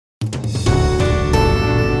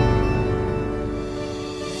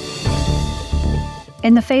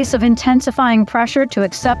In the face of intensifying pressure to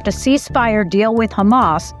accept a ceasefire deal with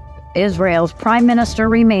Hamas, Israel's Prime Minister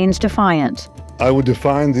remains defiant. I would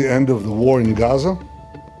define the end of the war in Gaza.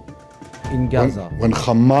 When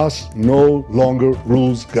Hamas no longer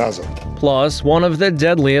rules Gaza. Plus, one of the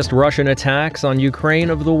deadliest Russian attacks on Ukraine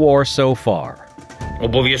of the war so far. The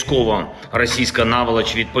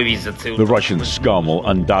Russian scum will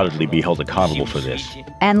undoubtedly be held accountable for this.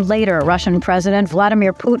 And later, Russian President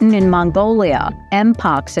Vladimir Putin in Mongolia,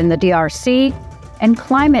 Mpox in the DRC, and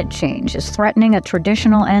climate change is threatening a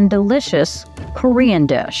traditional and delicious Korean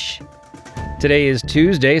dish. Today is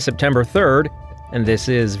Tuesday, September 3rd, and this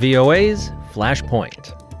is VOA's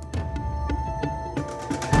Flashpoint.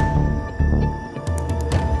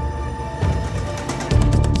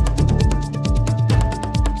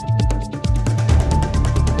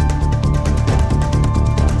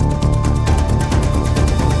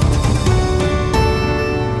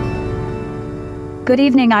 Good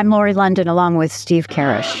evening, I'm Lori London along with Steve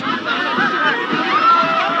Karish.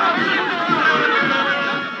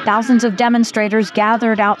 Thousands of demonstrators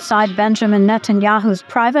gathered outside Benjamin Netanyahu's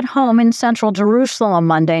private home in central Jerusalem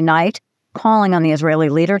Monday night, calling on the Israeli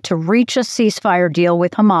leader to reach a ceasefire deal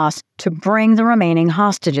with Hamas to bring the remaining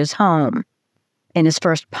hostages home. In his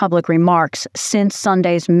first public remarks since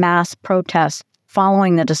Sunday's mass protests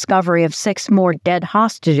following the discovery of 6 more dead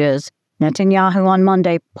hostages, Netanyahu on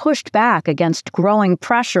Monday pushed back against growing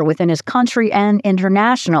pressure within his country and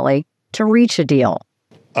internationally to reach a deal.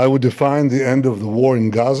 I would define the end of the war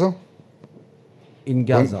in Gaza. When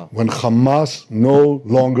Hamas no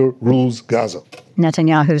longer rules Gaza.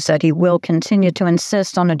 Netanyahu said he will continue to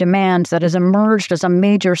insist on a demand that has emerged as a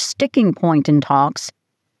major sticking point in talks: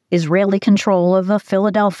 Israeli control of the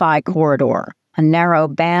Philadelphia corridor, a narrow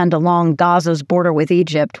band along Gaza's border with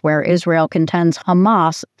Egypt where Israel contends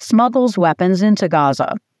Hamas smuggles weapons into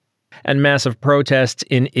Gaza. And massive protests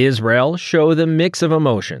in Israel show the mix of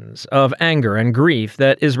emotions, of anger and grief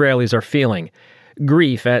that Israelis are feeling.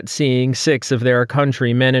 Grief at seeing 6 of their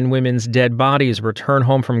countrymen and women's dead bodies return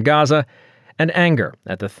home from Gaza, and anger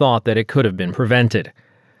at the thought that it could have been prevented.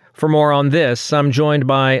 For more on this, I'm joined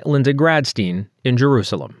by Linda Gradstein in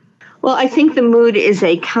Jerusalem. Well, I think the mood is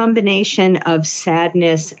a combination of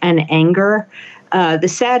sadness and anger. The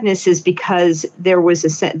sadness is because they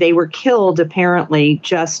were killed apparently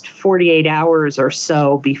just 48 hours or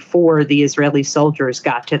so before the Israeli soldiers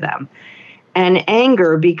got to them. And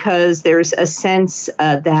anger because there's a sense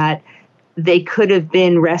that they could have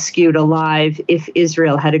been rescued alive if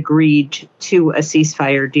Israel had agreed to a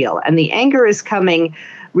ceasefire deal. And the anger is coming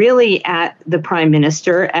really at the Prime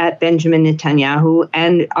Minister, at Benjamin Netanyahu.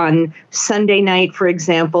 And on Sunday night, for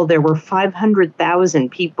example, there were 500,000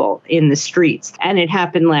 people in the streets. And it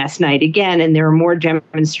happened last night again, and there are more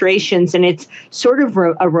demonstrations. And it's sort of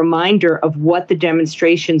a reminder of what the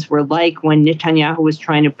demonstrations were like when Netanyahu was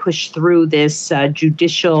trying to push through this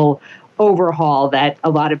judicial overhaul that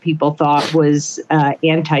a lot of people thought was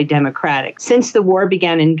anti-democratic. Since the war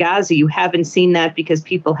began in Gaza, you haven't seen that because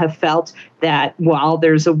people have felt that while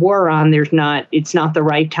there's a war on, it's not the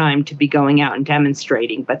right time to be going out and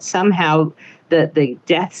demonstrating. But somehow the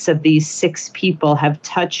deaths of these 6 people have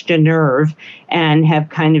touched a nerve and have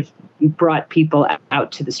kind of brought people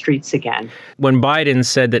out to the streets again. When Biden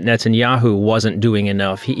said that Netanyahu wasn't doing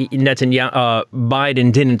enough,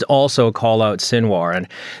 Biden didn't also call out Sinwar. And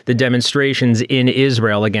the demonstrations in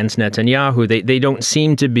Israel against Netanyahu, they don't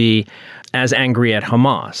seem to be as angry at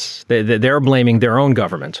Hamas. They're blaming their own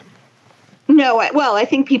government. No, well, I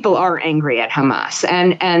think people are angry at Hamas.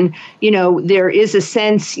 And there is a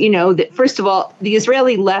sense, that, first of all, the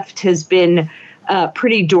Israeli left has been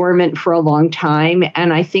pretty dormant for a long time.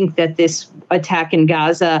 And I think that this attack in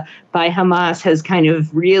Gaza by Hamas has kind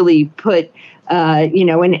of really put,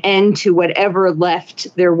 an end to whatever left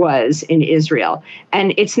there was in Israel.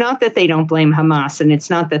 And it's not that they don't blame Hamas, and it's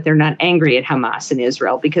not that they're not angry at Hamas in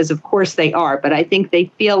Israel, because of course they are. But I think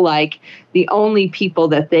they feel like the only people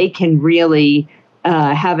that they can really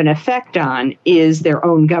have an effect on is their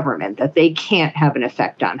own government, that they can't have an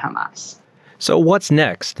effect on Hamas. So what's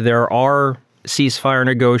next? There are ceasefire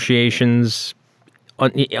negotiations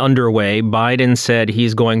underway. Biden said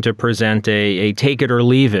he's going to present a take it or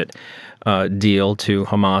leave it deal to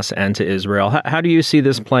Hamas and to Israel. How do you see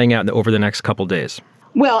this playing out over the next couple days?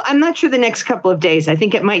 Well, I'm not sure the next couple of days. I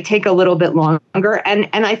think it might take a little bit longer. And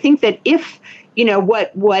I think that if,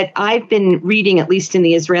 what I've been reading, at least in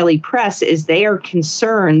the Israeli press, is they are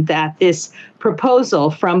concerned that this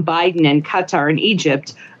proposal from Biden and Qatar and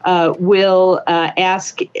Egypt will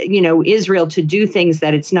ask, Israel to do things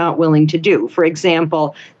that it's not willing to do. For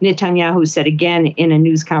example, Netanyahu said again in a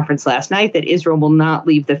news conference last night that Israel will not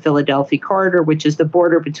leave the Philadelphia corridor, which is the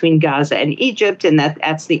border between Gaza and Egypt, and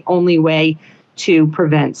that's the only way to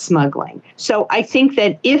prevent smuggling. So I think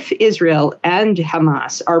that if Israel and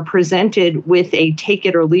Hamas are presented with a take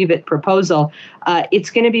it or leave it proposal, it's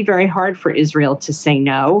going to be very hard for Israel to say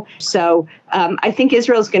no. So I think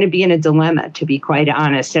Israel is going to be in a dilemma, to be quite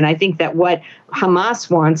honest. And I think that what Hamas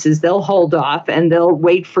wants is they'll hold off and they'll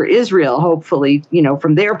wait for Israel, hopefully,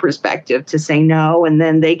 from their perspective, to say no, and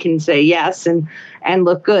then they can say yes and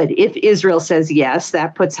look good. If Israel says yes,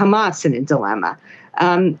 that puts Hamas in a dilemma.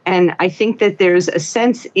 And I think that there's a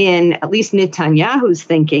sense in at least Netanyahu's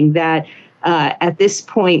thinking that at this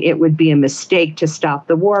point it would be a mistake to stop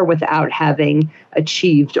the war without having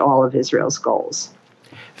achieved all of Israel's goals.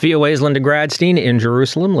 VOA's Linda Gradstein in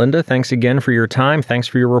Jerusalem. Linda, thanks again for your time. Thanks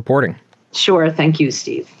for your reporting. Sure. Thank you,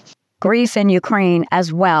 Steve. Grief in Ukraine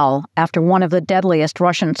as well after one of the deadliest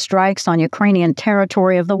Russian strikes on Ukrainian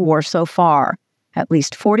territory of the war so far. At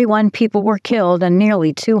least 41 people were killed and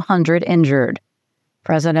nearly 200 injured.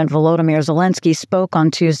 President Volodymyr Zelensky spoke on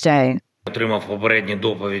Tuesday. I've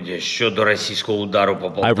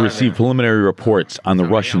received preliminary reports on the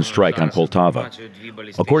Russian strike on Poltava.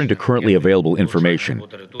 According to currently available information,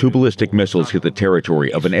 2 ballistic missiles hit the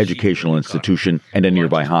territory of an educational institution and a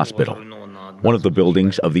nearby hospital. One of the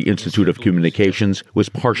buildings of the Institute of Communications was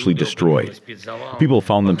partially destroyed. People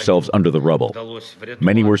found themselves under the rubble.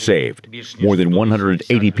 Many were saved. More than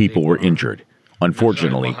 180 people were injured.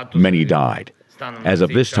 Unfortunately, many died. As of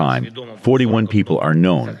this time, 41 people are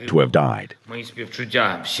known to have died.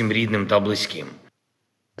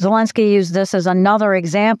 Zelensky used this as another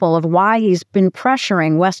example of why he's been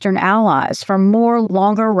pressuring Western allies for more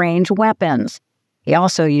longer-range weapons. He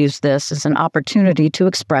also used this as an opportunity to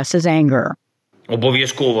express his anger. The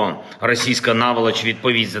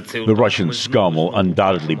Russian scum will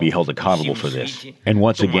undoubtedly be held accountable for this. And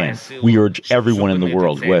once again, we urge everyone in the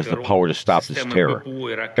world who has the power to stop this terror.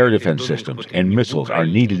 Air defense systems and missiles are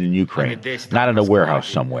needed in Ukraine, not in a warehouse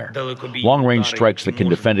somewhere. Long-range strikes that can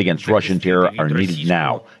defend against Russian terror are needed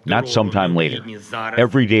now, not sometime later.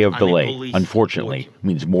 Every day of delay, unfortunately,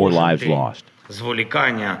 means more lives lost.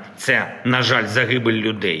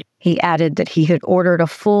 He added that he had ordered a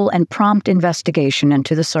full and prompt investigation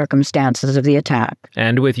into the circumstances of the attack.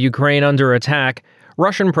 And with Ukraine under attack,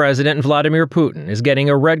 Russian President Vladimir Putin is getting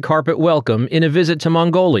a red carpet welcome in a visit to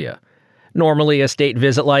Mongolia. Normally, a state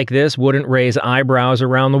visit like this wouldn't raise eyebrows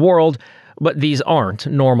around the world, but these aren't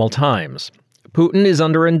normal times. Putin is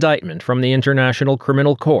under indictment from the International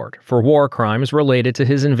Criminal Court for war crimes related to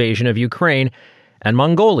his invasion of Ukraine, and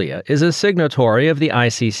Mongolia is a signatory of the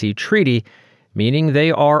ICC treaty, meaning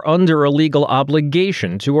they are under a legal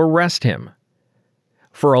obligation to arrest him.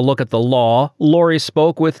 For a look at the law, Lori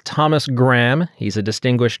spoke with Thomas Graham. He's a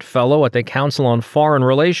distinguished fellow at the Council on Foreign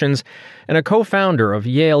Relations and a co-founder of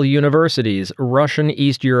Yale University's Russian,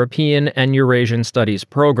 East European, and Eurasian Studies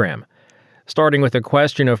program. Starting with the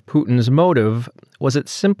question of Putin's motive, was it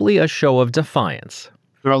simply a show of defiance?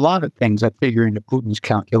 There are a lot of things that figure into Putin's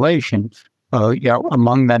calculation.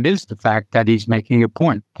 Among them is the fact that he's making a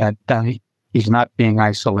point that he's not being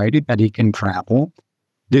isolated, that he can travel.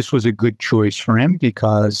 This was a good choice for him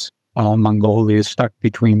because Mongolia is stuck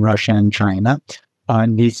between Russia and China,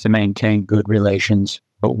 needs to maintain good relations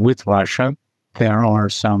with Russia. There are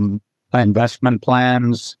some investment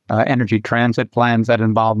plans, energy transit plans that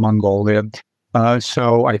involve Mongolia.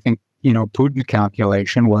 So I think, Putin's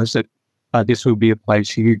calculation was that this would be a place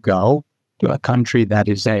he could go, to a country that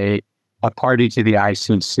is a party to the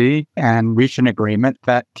ICC, and reach an agreement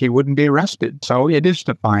that he wouldn't be arrested. So it is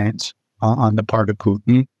defiance on the part of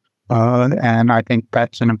Putin. And I think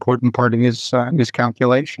that's an important part of his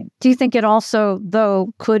calculation. Do you think it also,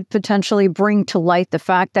 though, could potentially bring to light the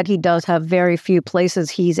fact that he does have very few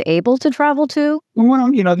places he's able to travel to?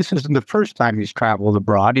 Well, this isn't the first time he's traveled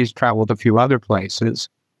abroad. He's traveled a few other places.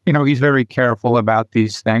 He's very careful about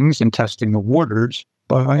these things and testing the waters.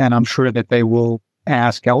 And I'm sure that they will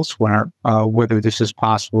ask elsewhere whether this is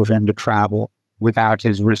possible for him to travel without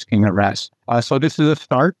his risking arrest. So this is a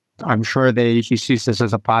start. I'm sure he sees this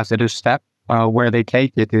as a positive step. Where they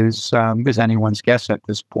take it is anyone's guess at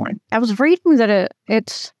this point. I was reading that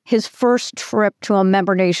it's his first trip to a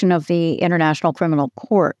member nation of the International Criminal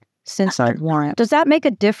Court since the warrant. Does that make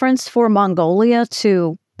a difference for Mongolia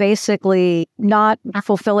to basically not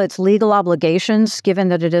fulfill its legal obligations, given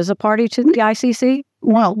that it is a party to the ICC?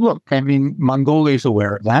 Well, look, Mongolia is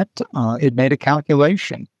aware of that. It made a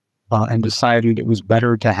calculation and decided it was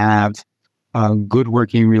better to have good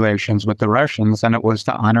working relations with the Russians than it was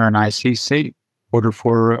to honor an ICC order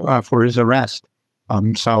for his arrest.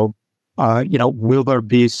 Will there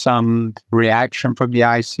be some reaction from the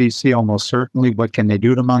ICC? Almost certainly. What can they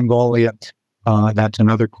do to Mongolia? That's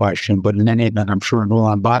another question. But in any event, I'm sure in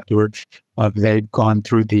Ulaanbaatar, they've gone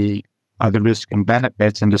through the risk and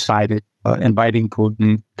benefits and decided inviting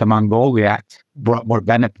Putin to Mongolia brought more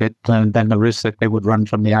benefit than the risk that they would run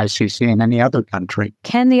from the ICC in any other country.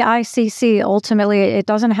 Can the ICC ultimately, it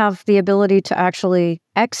doesn't have the ability to actually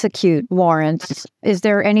execute warrants. Is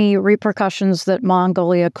there any repercussions that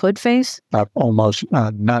Mongolia could face? Almost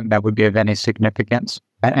none that would be of any significance.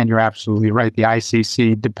 And you're absolutely right. The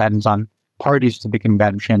ICC depends on parties to the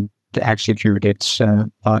convention to execute its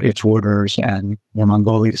orders, and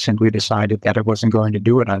Mongolia simply decided that it wasn't going to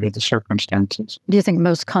do it under the circumstances. Do you think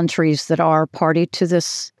most countries that are party to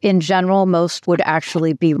this, in general, most would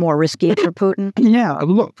actually be more risky for Putin? Yeah,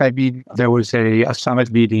 look, I mean, there was a summit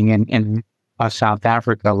meeting in South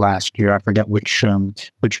Africa last year. I forget which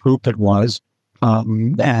group it was,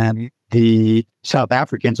 and the South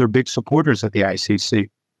Africans are big supporters of the ICC,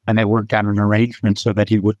 and they worked out an arrangement so that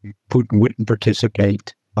Putin wouldn't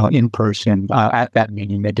participate in person at that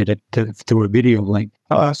meeting. They did it through a video link.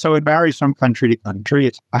 So it varies from country to country.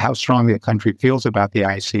 It's how strongly a country feels about the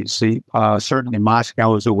ICC. Certainly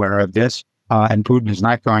Moscow is aware of this, and Putin is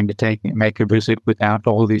not going to make a visit without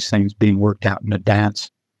all these things being worked out in advance,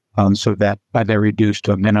 so that they reduce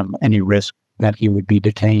to a minimum any risk that he would be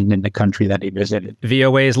detained in the country that he visited.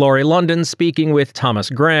 VOA's Laurie London speaking with Thomas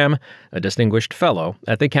Graham, a distinguished fellow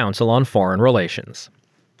at the Council on Foreign Relations.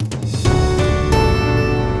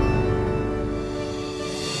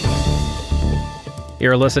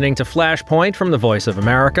 You're listening to Flashpoint from the Voice of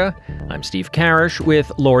America. I'm Steve Karish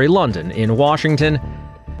with Laurie London in Washington.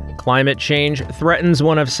 Climate change threatens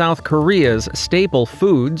one of South Korea's staple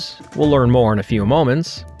foods. We'll learn more in a few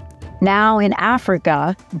moments. Now in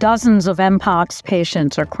Africa, dozens of Mpox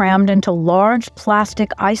patients are crammed into large plastic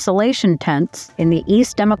isolation tents in the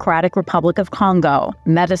East Democratic Republic of Congo.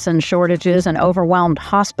 Medicine shortages and overwhelmed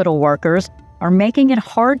hospital workers are making it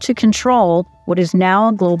hard to control what is now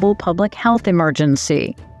a global public health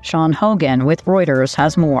emergency. Sean Hogan with Reuters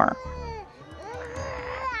has more.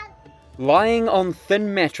 Lying on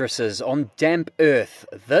thin mattresses on damp earth,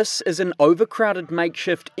 this is an overcrowded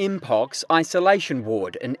makeshift Mpox isolation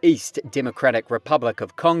ward in East Democratic Republic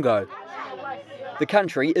of Congo. The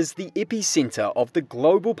country is the epicenter of the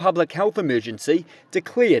global public health emergency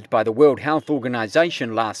declared by the World Health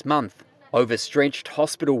Organization last month. Overstretched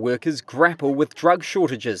hospital workers grapple with drug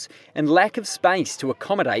shortages and lack of space to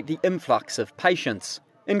accommodate the influx of patients.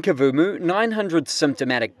 In Kavumu, 900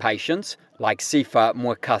 symptomatic patients, like Sifa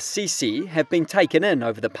Mwakasisi, have been taken in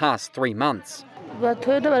over the past 3 months.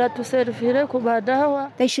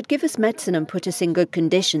 They should give us medicine and put us in good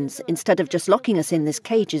conditions instead of just locking us in this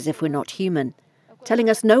cage as if we're not human, telling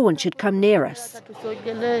us no one should come near us.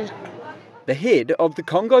 The head of the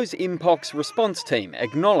Congo's Mpox response team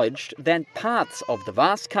acknowledged that parts of the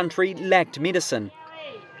vast country lacked medicine.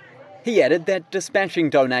 He added that dispatching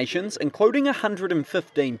donations, including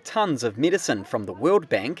 115 tons of medicine from the World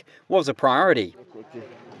Bank, was a priority.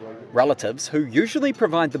 Relatives, who usually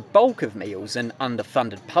provide the bulk of meals in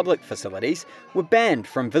underfunded public facilities, were banned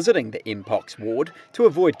from visiting the Mpox ward to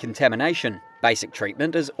avoid contamination. Basic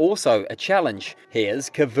treatment is also a challenge. Here's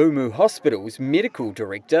Kavumu Hospital's medical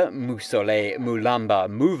director, Musole Mulamba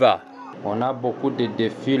Muva.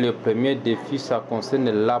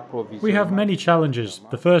 We have many challenges.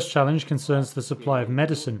 The first challenge concerns the supply of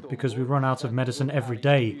medicine, because we run out of medicine every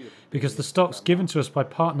day, because the stocks given to us by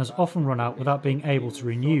partners often run out without being able to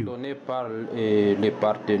renew.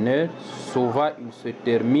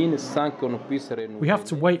 We have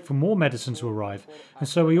to wait for more medicine to arrive, and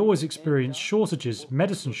so we always experience shortages,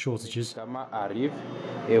 medicine shortages. And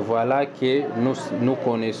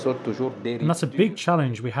that's a big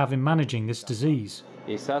challenge we have in managing this disease.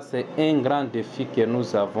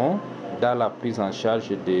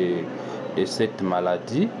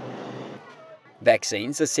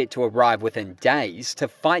 Vaccines are set to arrive within days to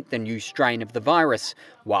fight the new strain of the virus,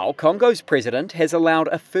 while Congo's president has allowed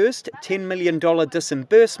a first $10 million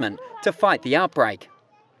disbursement to fight the outbreak.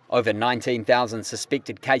 Over 19,000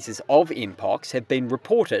 suspected cases of Mpox have been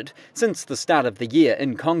reported since the start of the year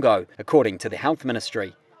in Congo, according to the health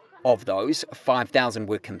ministry. Of those, 5,000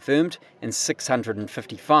 were confirmed and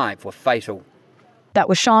 655 were fatal. That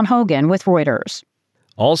was Sean Hogan with Reuters.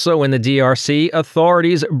 Also in the DRC,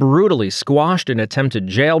 authorities brutally squashed an attempted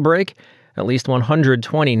jailbreak. At least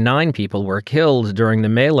 129 people were killed during the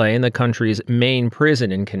melee in the country's main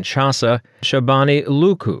prison in Kinshasa. Shabani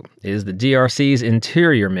Luku is the DRC's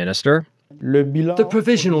interior minister. The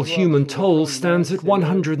provisional human toll stands at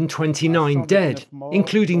 129 dead,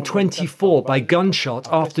 including 24 by gunshot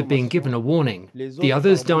after being given a warning. The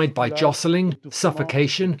others died by jostling,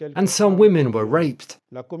 suffocation, and some women were raped.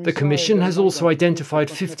 The Commission has also identified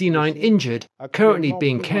 59 injured, currently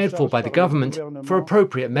being cared for by the government for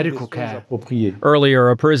appropriate medical care. Earlier,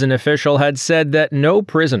 a prison official had said that no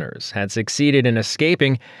prisoners had succeeded in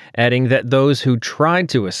escaping, adding that those who tried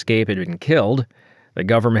to escape had been killed. The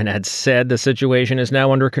government had said the situation is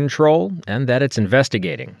now under control and that it's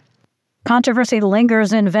investigating. Controversy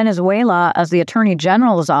lingers in Venezuela as the Attorney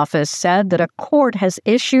General's office said that a court has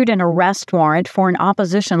issued an arrest warrant for an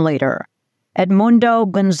opposition leader. Edmundo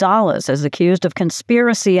Gonzalez is accused of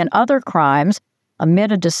conspiracy and other crimes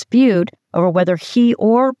amid a dispute over whether he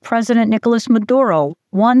or President Nicolas Maduro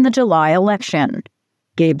won the July election.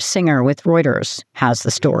 Gabe Singer with Reuters has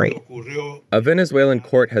the story. A Venezuelan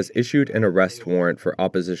court has issued an arrest warrant for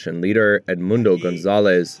opposition leader Edmundo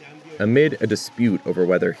Gonzalez amid a dispute over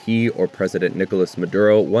whether he or President Nicolas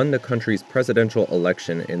Maduro won the country's presidential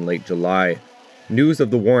election in late July. News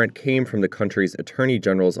of the warrant came from the country's Attorney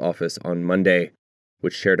General's office on Monday,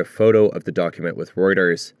 which shared a photo of the document with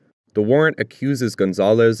Reuters. The warrant accuses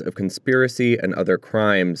Gonzalez of conspiracy and other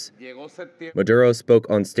crimes. Maduro spoke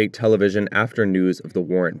on state television after news of the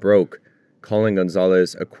warrant broke, calling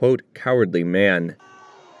Gonzalez a, quote, cowardly man.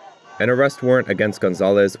 An arrest warrant against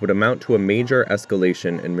Gonzalez would amount to a major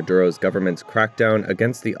escalation in Maduro's government's crackdown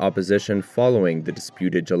against the opposition following the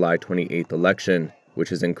disputed July 28th election, which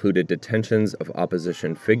has included detentions of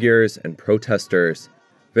opposition figures and protesters.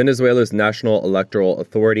 Venezuela's National Electoral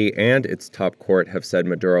Authority and its top court have said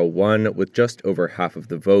Maduro won with just over half of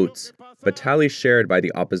the votes, but tallies shared by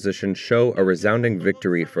the opposition show a resounding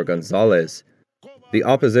victory for Gonzalez. The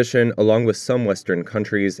opposition, along with some Western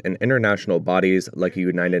countries and international bodies like a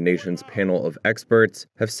United Nations panel of experts,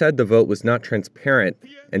 have said the vote was not transparent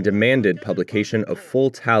and demanded publication of full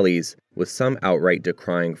tallies, with some outright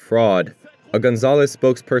decrying fraud. A Gonzalez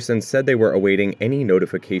spokesperson said they were awaiting any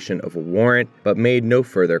notification of a warrant, but made no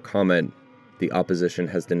further comment. The opposition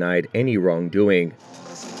has denied any wrongdoing.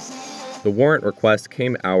 The warrant request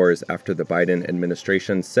came hours after the Biden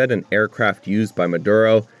administration said an aircraft used by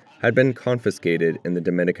Maduro had been confiscated in the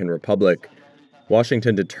Dominican Republic.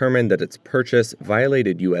 Washington determined that its purchase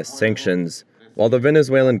violated U.S. sanctions, while the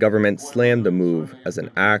Venezuelan government slammed the move as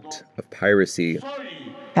an act of piracy.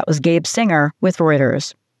 That was Gabe Singer with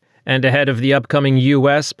Reuters. And ahead of the upcoming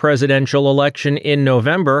U.S. presidential election in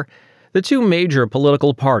November, the two major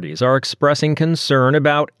political parties are expressing concern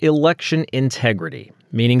about election integrity,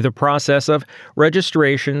 meaning the process of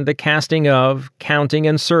registration, the casting of, counting,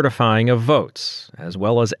 and certifying of votes, as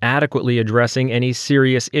well as adequately addressing any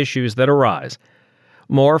serious issues that arise.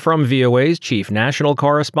 More from VOA's chief national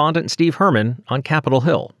correspondent Steve Herman on Capitol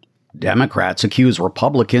Hill. Democrats accuse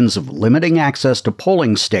Republicans of limiting access to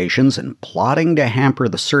polling stations and plotting to hamper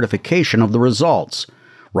the certification of the results.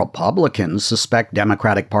 Republicans suspect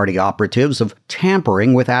Democratic Party operatives of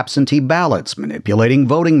tampering with absentee ballots, manipulating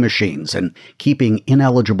voting machines, and keeping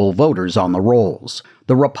ineligible voters on the rolls.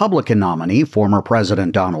 The Republican nominee, former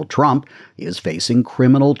President Donald Trump, is facing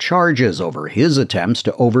criminal charges over his attempts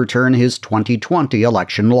to overturn his 2020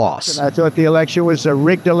 election loss. I thought the election was a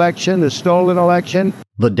rigged election, a stolen election.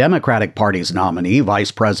 The Democratic Party's nominee,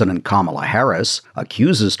 Vice President Kamala Harris,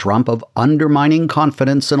 accuses Trump of undermining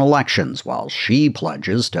confidence in elections while she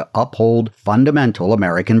pledges to uphold fundamental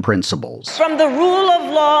American principles. From the rule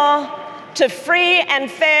of law to free and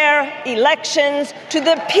fair elections to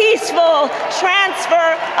the peaceful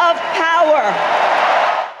transfer of power.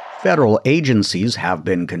 Federal agencies have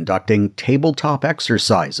been conducting tabletop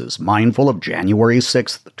exercises mindful of January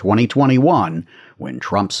 6, 2021, when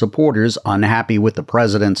Trump supporters, unhappy with the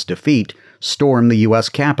president's defeat, stormed the U.S.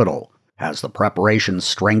 Capitol. Has the preparation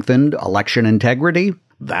strengthened election integrity?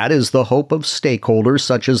 That is the hope of stakeholders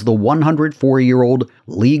such as the 104-year-old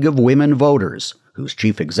League of Women Voters, whose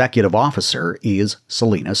chief executive officer is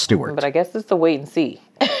Selena Stewart. But I guess it's the wait and see.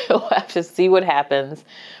 We'll have to see what happens,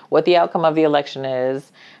 what the outcome of the election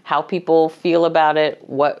is, how people feel about it,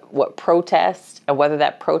 what protest, and whether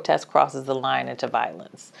that protest crosses the line into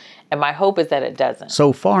violence. And my hope is that it doesn't.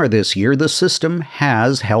 So far this year, the system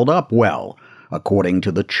has held up well, according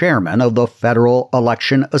to the chairman of the Federal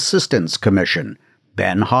Election Assistance Commission,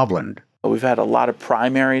 Ben Hovland. We've had a lot of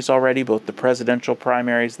primaries already, both the presidential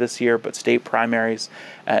primaries this year, but state primaries.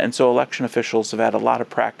 And so election officials have had a lot of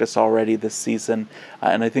practice already this season,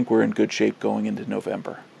 and I think we're in good shape going into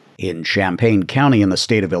November. In Champaign County in the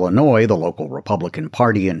state of Illinois, the local Republican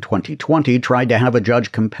Party in 2020 tried to have a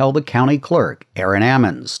judge compel the county clerk, Aaron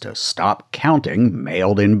Ammons, to stop counting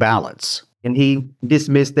mailed-in ballots. And he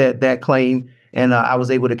dismissed that claim, and I was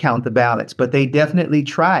able to count the ballots. But they definitely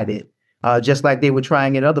tried it, just like they were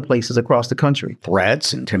trying in other places across the country.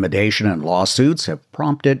 Threats, intimidation, and lawsuits have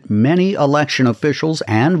prompted many election officials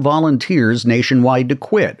and volunteers nationwide to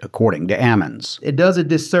quit, according to Ammons. It does a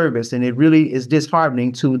disservice, and it really is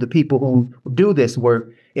disheartening to the people who do this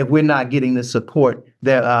work if we're not getting the support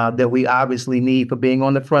that we obviously need for being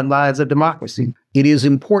on the front lines of democracy. It is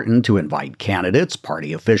important to invite candidates,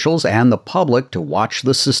 party officials, and the public to watch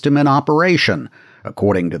the system in operation,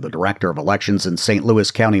 according to the Director of Elections in St. Louis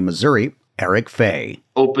County, Missouri, Eric Fay.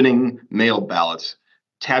 Opening mail ballots,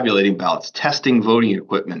 tabulating ballots, testing voting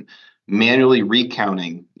equipment, manually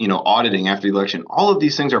recounting, auditing after the election. All of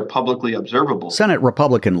these things are publicly observable. Senate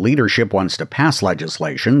Republican leadership wants to pass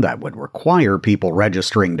legislation that would require people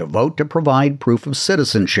registering to vote to provide proof of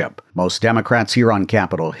citizenship. Most Democrats here on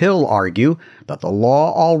Capitol Hill argue that the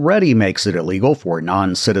law already makes it illegal for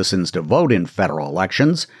non-citizens to vote in federal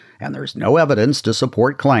elections, and there's no evidence to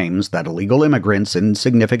support claims that illegal immigrants in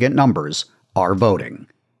significant numbers are voting.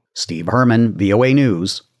 Steve Herman, VOA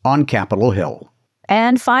News, on Capitol Hill.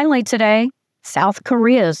 And finally today, South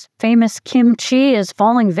Korea's famous kimchi is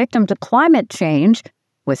falling victim to climate change,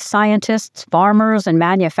 with scientists, farmers, and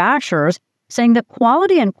manufacturers saying the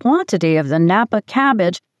quality and quantity of the Napa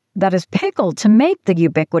cabbage that is pickled to make the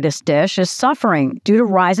ubiquitous dish is suffering due to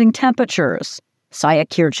rising temperatures.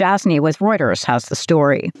 Sayakir Jasny with Reuters has the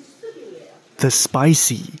story. The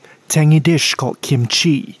spicy, tangy dish called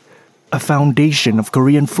kimchi, a foundation of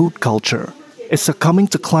Korean food culture, is succumbing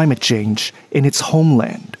to climate change in its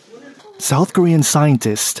homeland. South Korean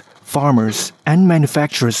scientists, farmers, and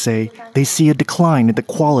manufacturers say they see a decline in the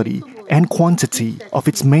quality and quantity of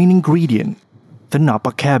its main ingredient, the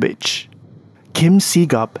Napa cabbage. Kim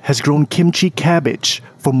Sigap has grown kimchi cabbage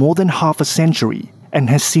for more than half a century and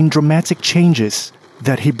has seen dramatic changes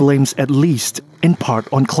that he blames at least in part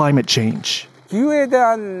on climate change.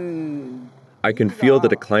 I can feel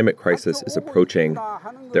that a climate crisis is approaching.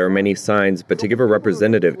 There are many signs, but to give a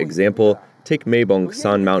representative example, take Maebong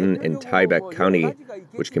San Mountain in Taebaek County,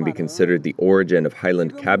 which can be considered the origin of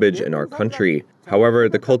highland cabbage in our country. However,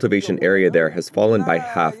 the cultivation area there has fallen by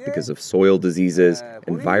half because of soil diseases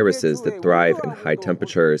and viruses that thrive in high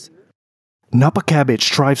temperatures. Napa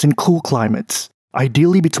cabbage thrives in cool climates,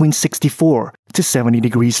 ideally between 64 to 70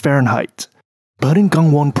 degrees Fahrenheit. But in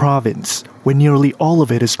Gangwon province, where nearly all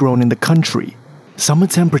of it is grown in the country, summer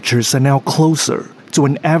temperatures are now closer to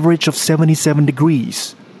an average of 77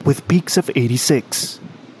 degrees, with peaks of 86.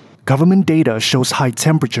 Government data shows high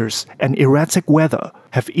temperatures and erratic weather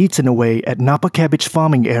have eaten away at Napa cabbage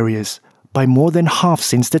farming areas by more than half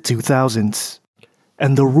since the 2000s.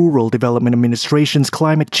 And the Rural Development Administration's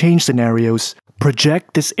climate change scenarios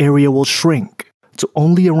project this area will shrink to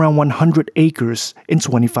only around 100 acres in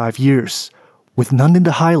 25 years, with none in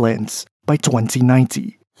the highlands by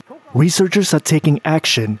 2090. Researchers are taking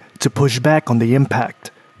action to push back on the impact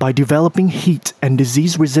by developing heat and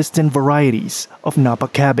disease-resistant varieties of Napa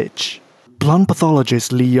cabbage. Plant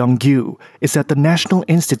pathologist Lee Young-gyu is at the National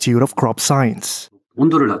Institute of Crop Science.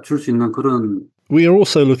 We are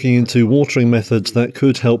also looking into watering methods that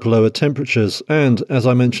could help lower temperatures and, as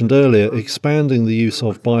I mentioned earlier, expanding the use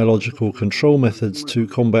of biological control methods to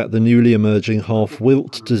combat the newly emerging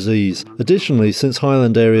half-wilt disease. Additionally, since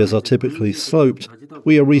highland areas are typically sloped,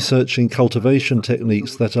 we are researching cultivation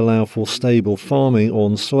techniques that allow for stable farming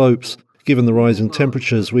on slopes. Given the rising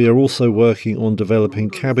temperatures, we are also working on developing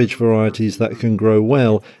cabbage varieties that can grow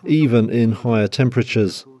well, even in higher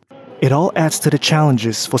temperatures. It all adds to the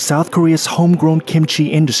challenges for South Korea's homegrown kimchi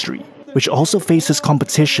industry, which also faces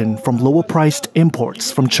competition from lower-priced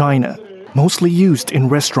imports from China, mostly used in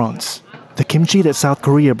restaurants. The kimchi that South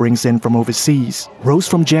Korea brings in from overseas rose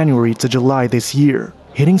from January to July this year,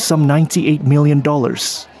 hitting some $98 million,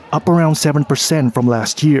 up around 7% from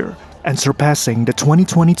last year, and surpassing the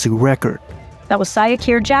 2022 record. That was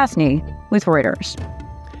Sayakir Jasny with Reuters.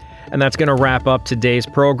 And that's going to wrap up today's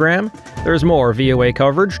program. There's more VOA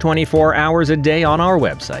coverage 24 hours a day on our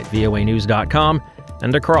website, voanews.com,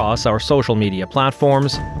 and across our social media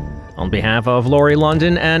platforms. On behalf of Lori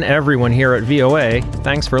London and everyone here at VOA,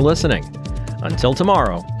 thanks for listening. Until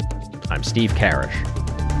tomorrow, I'm Steve Karish.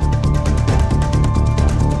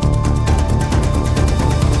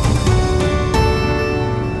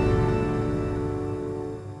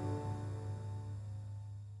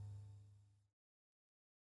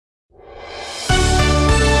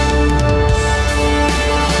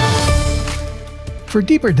 For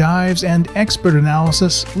deeper dives and expert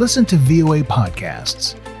analysis, listen to VOA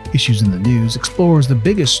Podcasts. Issues in the News explores the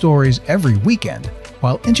biggest stories every weekend,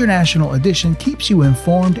 while International Edition keeps you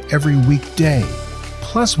informed every weekday.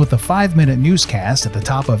 Plus, with the 5-minute newscast at the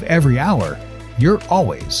top of every hour, you're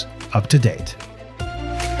always up to date.